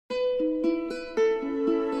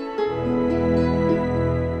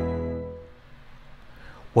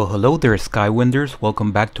Well, hello there, Skywinders.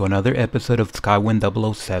 Welcome back to another episode of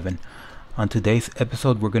Skywind007. On today's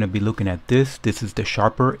episode, we're going to be looking at this. This is the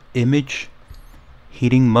Sharper Image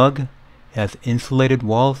heating mug. It has insulated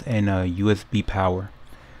walls and USB power.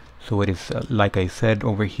 So it is, like I said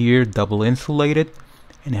over here, double insulated,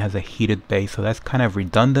 and it has a heated base. So that's kind of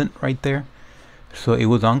redundant right there. So it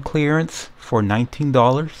was on clearance for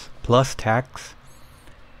 $19 plus tax,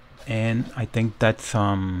 and I think that's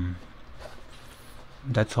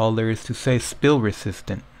all there is to say. Spill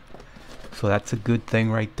resistant, so that's a good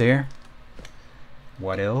thing right there.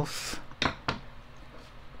 What else?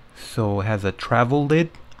 So it has a travel lid.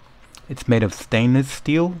 It's made of stainless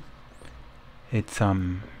steel. It's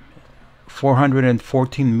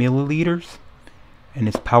 414 milliliters, and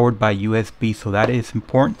it's powered by USB, so that is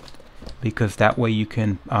important because that way you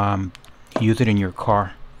can use it in your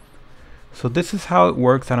car. So this is how it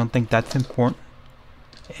works. I don't think that's important,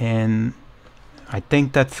 and I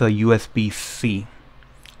think that's a USB-C,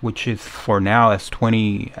 which is for now as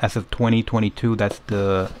of 2022, that's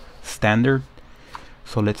the standard.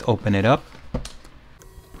 So let's open it up.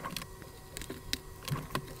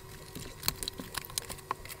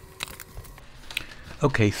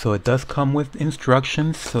 Okay, so it does come with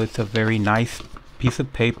instructions, so it's a very nice piece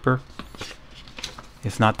of paper.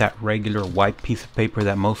 It's not that regular white piece of paper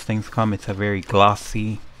that most things come. It's a very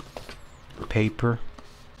glossy paper.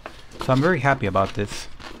 So I'm very happy about this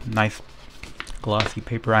nice glossy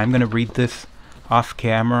paper. I'm going to read this off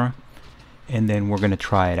camera and then we're going to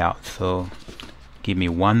try it out. So give me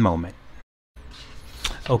one moment.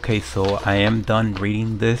 Okay, so I am done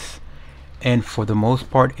reading this, and for the most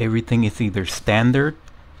part everything is either standard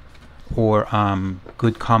or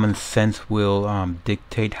good common sense will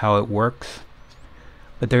dictate how it works.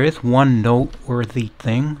 But there is one noteworthy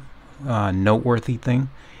thing,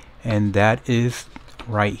 and that is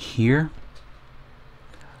right here.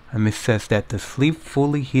 And it says that the sleeve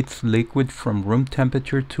fully heats liquid from room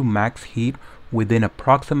temperature to max heat within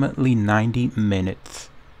approximately 90 minutes.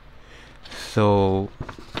 So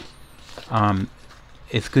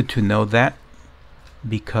it's good to know that,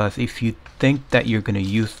 because if you think that you're going to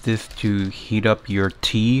use this to heat up your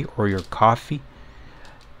tea or your coffee,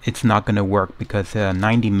 it's not going to work, because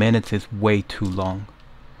 90 minutes is way too long.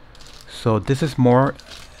 So this is more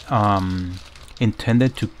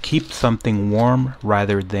intended to keep something warm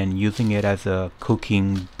rather than using it as a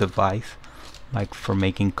cooking device, like for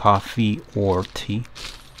making coffee or tea.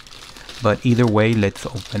 But either way, let's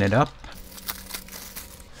open it up.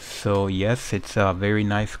 So yes, it's a very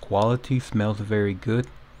nice quality, smells very good.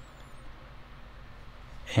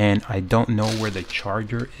 And I don't know where the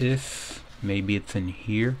charger is. Maybe it's in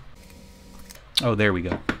here. Oh, there we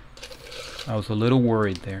go. I was a little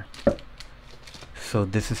worried there. So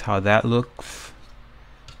this is how that looks.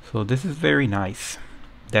 So this is very nice,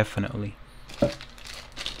 definitely.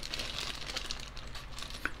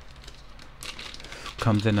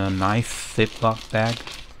 Comes in a nice Ziploc bag.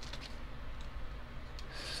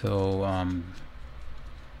 So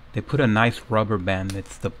they put a nice rubber band.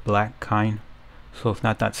 It's the black kind, so it's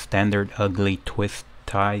not that standard ugly twist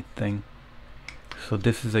tie thing. So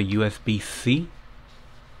this is a USB-C,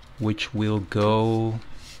 which will go,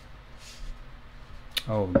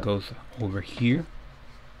 oh, it goes over here.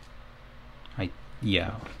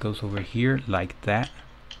 Yeah, it goes over here like that.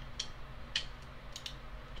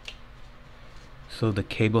 So the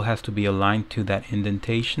cable has to be aligned to that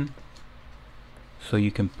indentation, so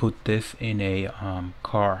you can put this in a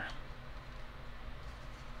car.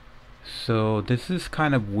 So this is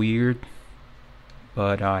kind of weird,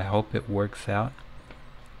 but I hope it works out.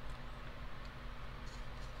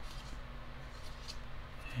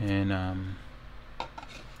 And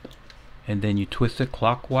then you twist it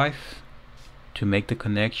clockwise to make the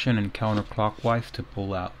connection and counterclockwise to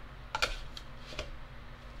pull out.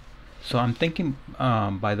 So I'm thinking,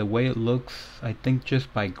 by the way it looks, I think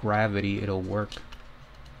just by gravity it'll work.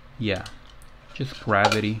 Yeah, just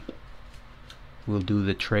gravity will do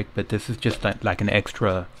the trick, but this is just like an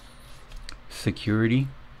extra security.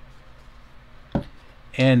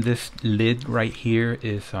 And this lid right here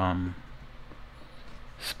is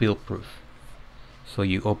spill proof. So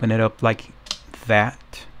you open it up like that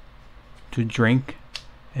to drink,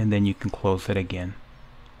 and then you can close it again.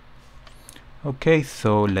 Okay,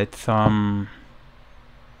 so let's go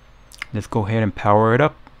ahead and power it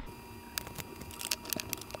up.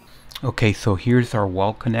 Okay, so here's our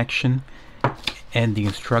wall connection, and the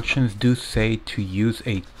instructions do say to use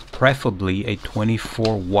preferably a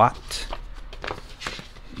 24-watt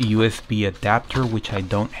USB adapter, which I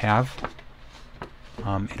don't have.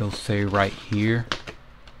 It'll say right here,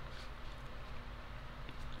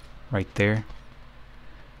 right there.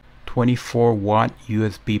 24-watt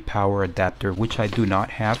USB power adapter, which I do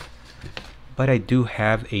not have, but I do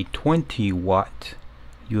have a 20-watt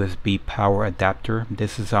USB power adapter.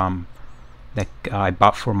 This is that I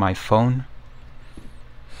bought for my phone.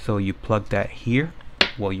 So you plug that here.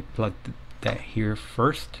 Well, you plug that here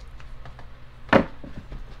first.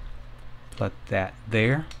 Plug that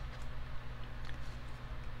there.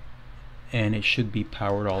 And it should be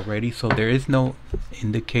powered already. So there is no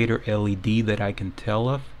indicator LED that I can tell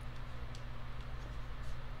of.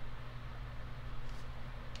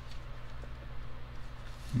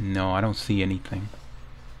 No, I don't see anything.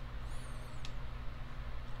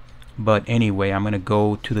 But anyway, I'm gonna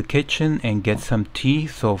go to the kitchen and get some tea.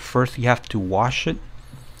 So first you have to wash it.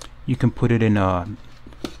 You can put it in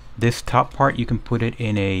this top part, you can put it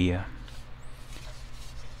in a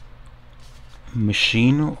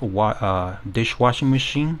machine, dishwashing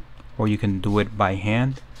machine, or you can do it by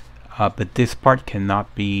hand. But this part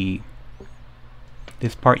cannot be,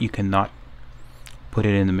 this part you cannot put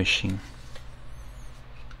it in the machine.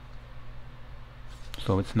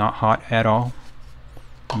 So it's not hot at all.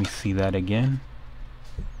 Let me see that again.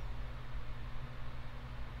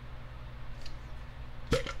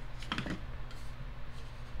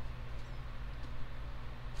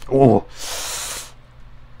 Oh,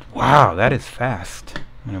 wow, that is fast.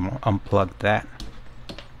 I'm gonna unplug that.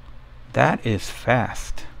 That is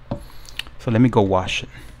fast. So let me go wash it.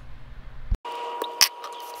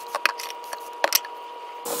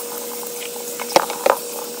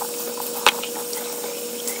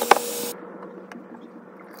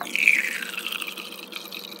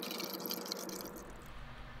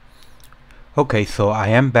 Okay, so I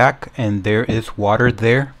am back and there is water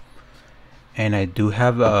there, and I do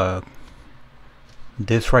have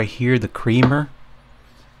this right here, the creamer,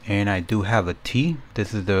 and I do have a tea.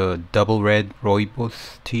 This is the double red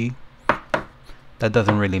rooibos tea. That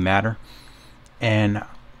doesn't really matter. And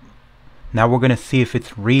now we're gonna see if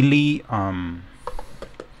it's really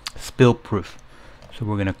spill proof. So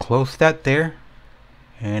we're gonna close that there,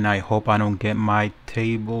 and I hope I don't get my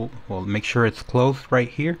table. Well, make sure it's closed right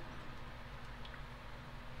here.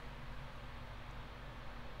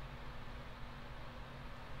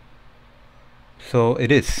 So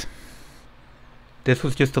it is. This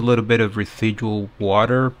was just a little bit of residual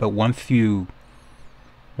water, but once you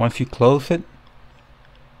close it,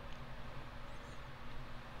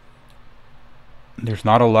 there's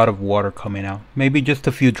not a lot of water coming out. Maybe just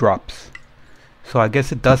a few drops. So I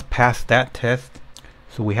guess it does pass that test.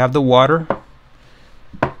 So we have the water.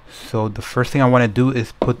 So the first thing I want to do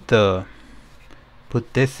is put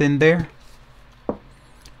this in there.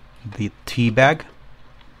 The tea bag.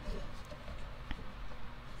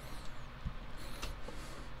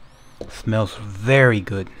 Smells very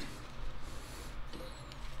good.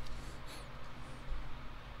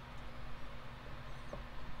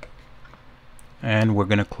 And we're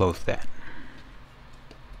gonna close that.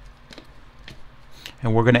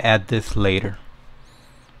 And we're gonna add this later.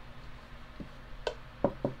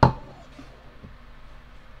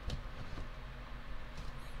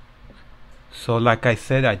 So like I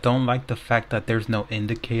said, I don't like the fact that there's no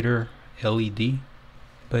indicator LED,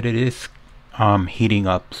 but it is heating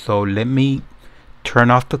up. So let me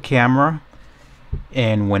turn off the camera,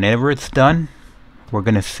 and whenever it's done, we're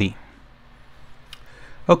gonna see.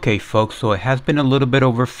 Okay folks, so it has been a little bit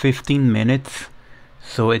over 15 minutes.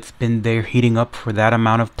 So it's been there heating up for that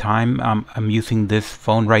amount of time. I'm using this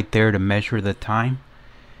phone right there to measure the time.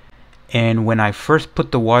 And when I first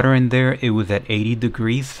put the water in there, it was at 80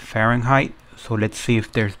 degrees Fahrenheit. So let's see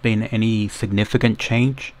if there's been any significant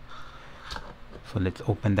change. So let's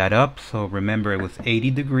open that up. So remember, it was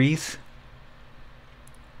 80 degrees.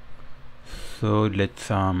 So let's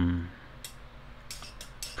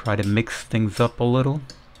try to mix things up a little.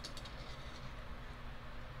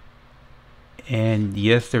 And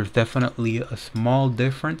yes, there's definitely a small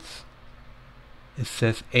difference. It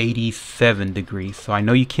says 87 degrees. So I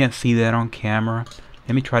know you can't see that on camera.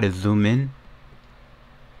 Let me try to zoom in.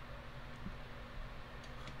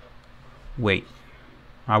 Wait,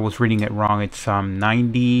 I was reading it wrong. It's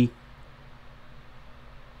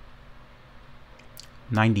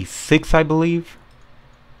 96, I believe.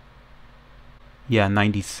 Yeah,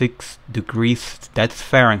 96 degrees. That's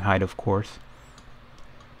Fahrenheit, of course.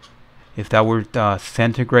 If that were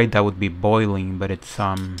centigrade, that would be boiling, but it's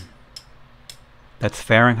that's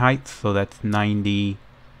Fahrenheit, so that's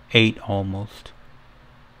 98 almost.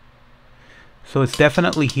 So it's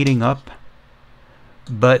definitely heating up,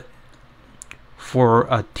 but for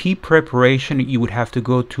a tea preparation, you would have to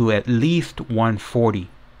go to at least 140.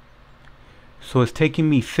 So it's taking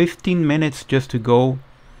me 15 minutes just to go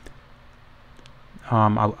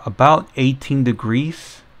about 18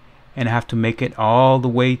 degrees, and I have to make it all the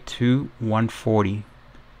way to 140.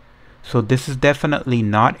 So this is definitely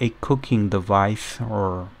not a cooking device,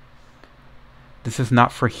 or this is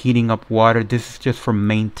not for heating up water. This is just for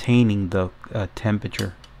maintaining the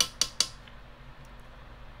temperature.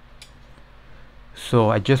 So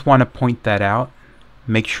I just want to point that out.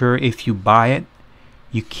 Make sure if you buy it,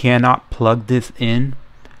 you cannot plug this in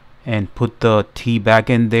and put the tea back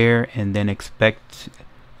in there and then expect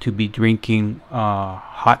to be drinking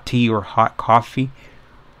hot tea or hot coffee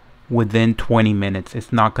within 20 minutes.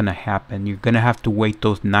 It's not going to happen. You're going to have to wait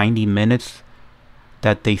those 90 minutes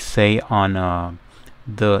that they say on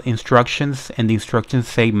the instructions, and the instructions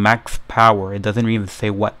say max power. It doesn't even say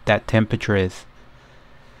what that temperature is.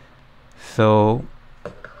 So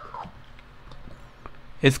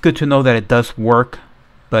it's good to know that it does work,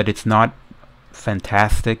 but it's not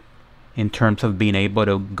fantastic in terms of being able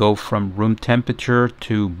to go from room temperature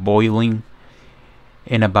to boiling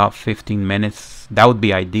in about 15 minutes. That would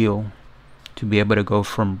be ideal, to be able to go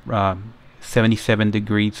from 77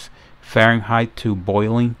 degrees Fahrenheit to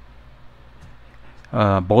boiling.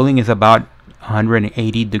 Boiling is about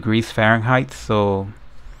 180 degrees Fahrenheit, so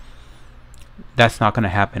that's not going to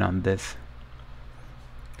happen on this.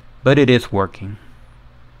 But it is working.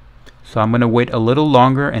 So I'm going to wait a little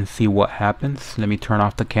longer and see what happens. Let me turn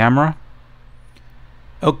off the camera.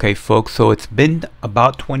 Okay folks, so it's been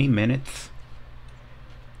about 20 minutes.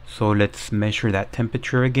 So let's measure that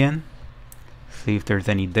temperature again. See if there's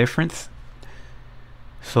any difference.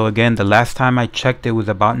 So again, the last time I checked it was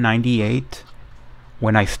about 98.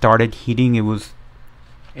 When I started heating it was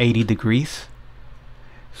 80 degrees.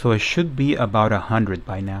 So it should be about 100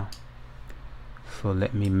 by now. So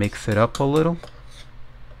let me mix it up a little.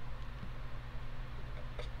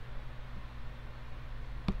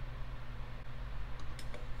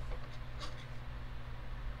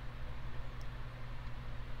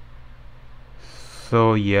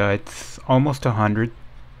 So yeah, it's almost 100.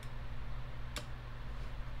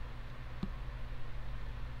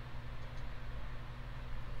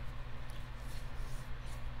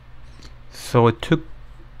 So it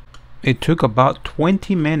took about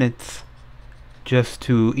 20 minutes just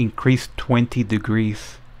to increase 20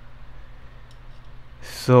 degrees.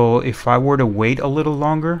 So if I were to wait a little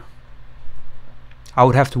longer, I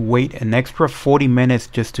would have to wait an extra 40 minutes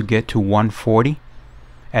just to get to 140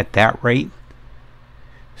 at that rate.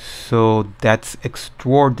 So that's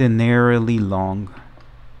extraordinarily long.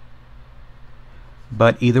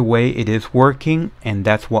 But either way, it is working, and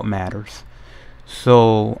that's what matters.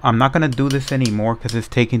 So I'm not going to do this anymore because it's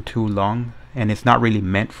taking too long, and it's not really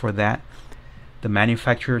meant for that. The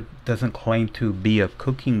manufacturer doesn't claim to be a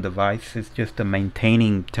cooking device. It's just a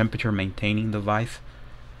temperature maintaining device.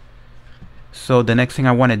 So the next thing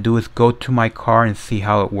I want to do is go to my car and see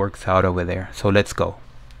how it works out over there. So let's go.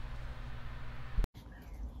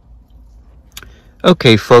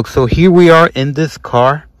 Okay folks, so here we are in this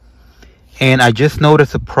car, and I just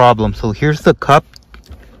noticed a problem. So here's the cup,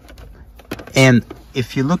 and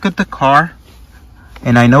if you look at the car,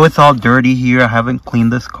 and I know it's all dirty here, I haven't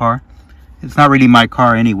cleaned this car. It's not really my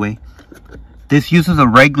car anyway. This uses a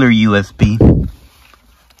regular USB.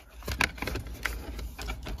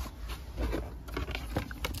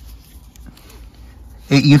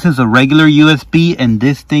 It uses a regular USB, and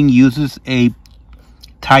this thing uses a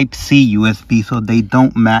Type-C USB, so they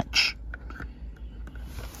don't match.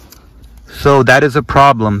 So that is a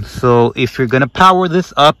problem. So if you're going to power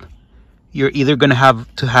this up, you're either going to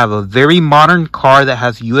have a very modern car that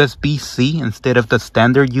has USB-C instead of the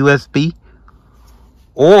standard USB,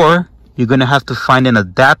 or you're going to have to find an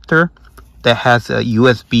adapter that has a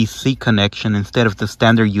USB-C connection instead of the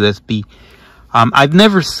standard USB. I've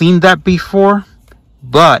never seen that before,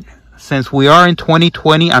 but since we are in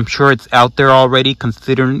 2020, I'm sure it's out there already,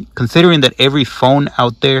 considering that every phone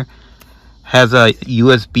out there has a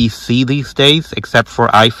USB-C these days, except for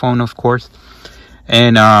iPhone, of course.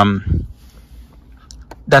 And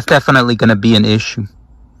that's definitely going to be an issue.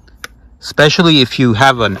 Especially if you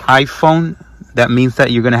have an iPhone, that means that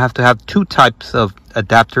you're going to have two types of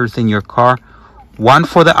adapters in your car. One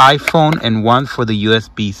for the iPhone and one for the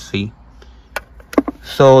USB-C.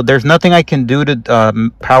 So there's nothing I can do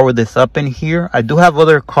to power this up in here. I do have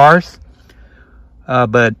other cars,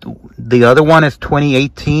 but the other one is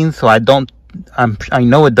 2018, so I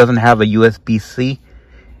know it doesn't have a USB-C.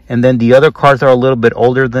 And then the other cars are a little bit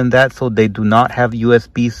older than that, so they do not have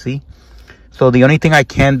USB-C. So the only thing I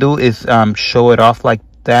can do is show it off like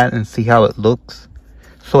that and see how it looks.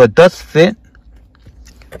 So it does fit.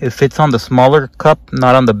 It fits on the smaller cup,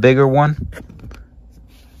 not on the bigger one.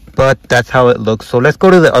 but that's how it looks. So let's go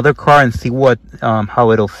to the other car and see what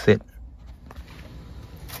how it'll fit.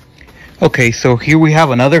 Okay, so here we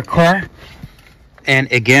have another car,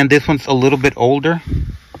 and again this one's a little bit older.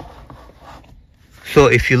 So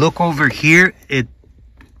if you look over here, it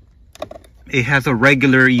has a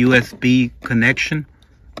regular USB connection,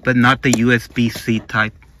 but not the USB-C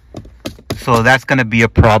type. So that's going to be a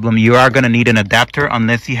problem. You are going to need an adapter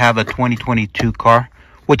unless you have a 2022 car,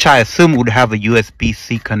 which I assume would have a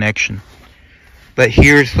USB-C connection. But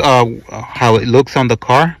here's how it looks on the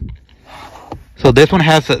car. So this one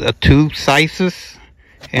has two sizes,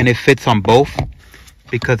 and it fits on both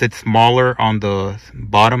because it's smaller on the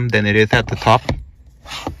bottom than it is at the top.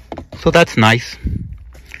 So that's nice.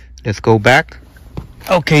 Let's go back.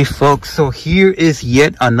 Okay folks, so here is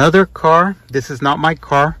yet another car. This is not my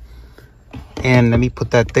car, and let me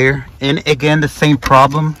put that there. And again, the same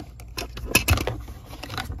problem.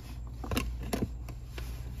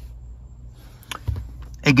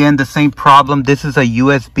 Again, the same problem. This is a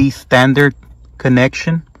USB standard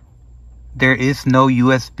connection. There is no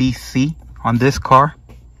USB-C on this car.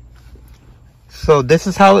 So this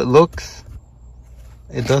is how it looks.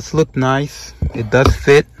 It does look nice. It does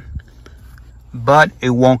fit, but it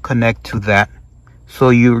won't connect to that. So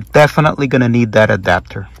you're definitely going to need that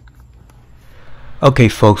adapter. Okay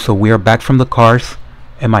folks, so we are back from the cars,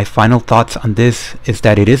 and my final thoughts on this is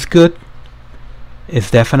that it is good.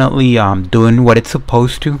 It's definitely doing what it's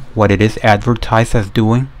supposed to, what it is advertised as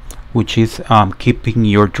doing, which is keeping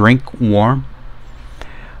your drink warm.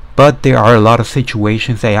 But there are a lot of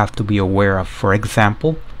situations that you have to be aware of. For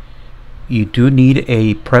example, you do need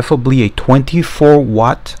preferably a 24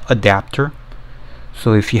 watt adapter.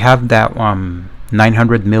 So if you have that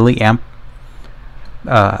 900 milliamp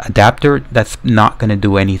adapter, that's not going to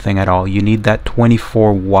do anything at all. You need that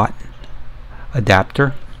 24 watt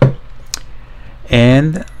adapter,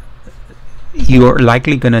 and you're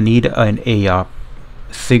likely going to need a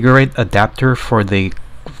cigarette adapter for the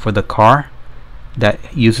car that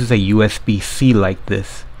uses a USB-C like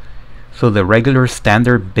this. So the regular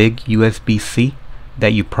standard big USB-C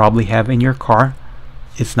that you probably have in your car,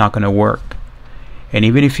 it's not going to work. And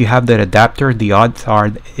even if you have that adapter, the odds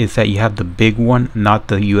are is that you have the big one, not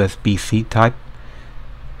the USB-C type.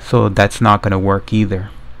 So that's not going to work either.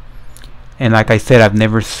 And like I said, I've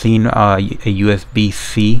never seen a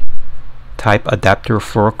USB-C type adapter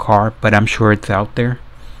for a car, but I'm sure it's out there.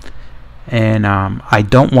 And I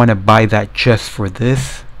don't want to buy that just for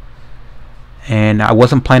this. And I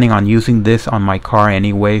wasn't planning on using this on my car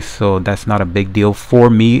anyway, so that's not a big deal. For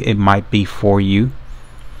me, it might be for you.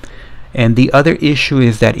 And the other issue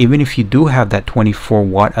is that even if you do have that 24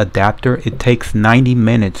 watt adapter, it takes 90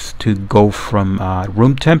 minutes to go from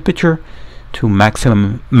room temperature to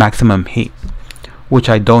maximum heat, which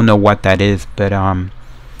I don't know what that is, but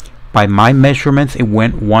by my measurements it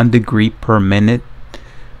went 1 degree per minute.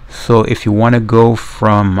 So if you want to go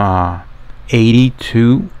from 80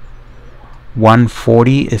 to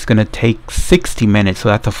 140, it's going to take 60 minutes. So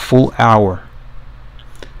that's a full hour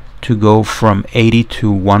to go from 80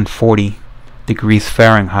 to 140 degrees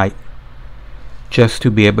Fahrenheit, just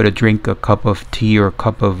to be able to drink a cup of tea or a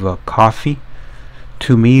cup of coffee.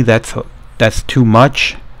 To me, that's too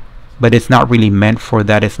much, but it's not really meant for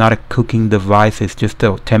that. It's not a cooking device, it's just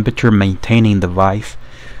a temperature maintaining device.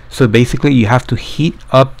 So basically you have to heat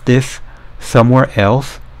up this somewhere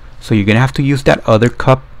else. So you're gonna have to use that other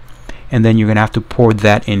cup, and then you're gonna have to pour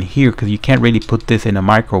that in here, because you can't really put this in a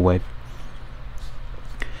microwave.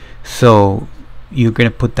 So you're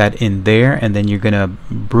gonna put that in there, and then you're gonna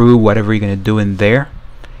brew whatever you're gonna do in there,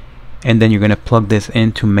 and then you're gonna plug this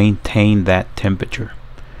in to maintain that temperature.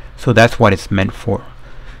 So that's what it's meant for.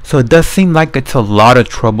 So it does seem like it's a lot of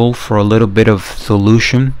trouble for a little bit of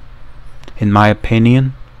solution, in my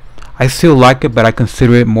opinion. I still like it, but I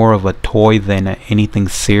consider it more of a toy than anything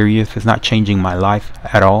serious. It's not changing my life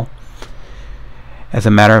at all. As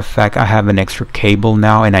a matter of fact, I have an extra cable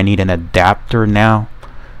now, and I need an adapter now.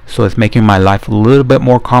 So it's making my life a little bit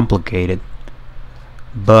more complicated.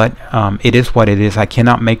 But it is what it is. I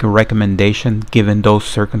cannot make a recommendation given those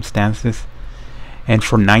circumstances. And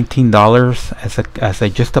for $19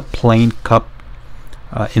 as just a plain cup,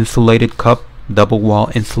 insulated cup, double wall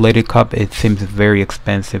insulated cup, it seems very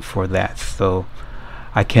expensive for that. So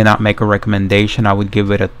I cannot make a recommendation. I would give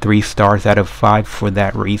it a 3 stars out of 5 for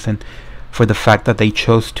that reason, for the fact that they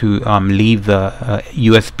chose to leave the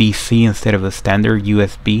USB-C instead of the standard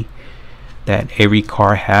USB that every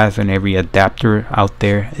car has and every adapter out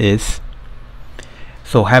there is.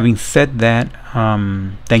 So having said that,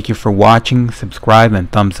 thank you for watching, subscribe, and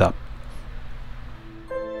thumbs up.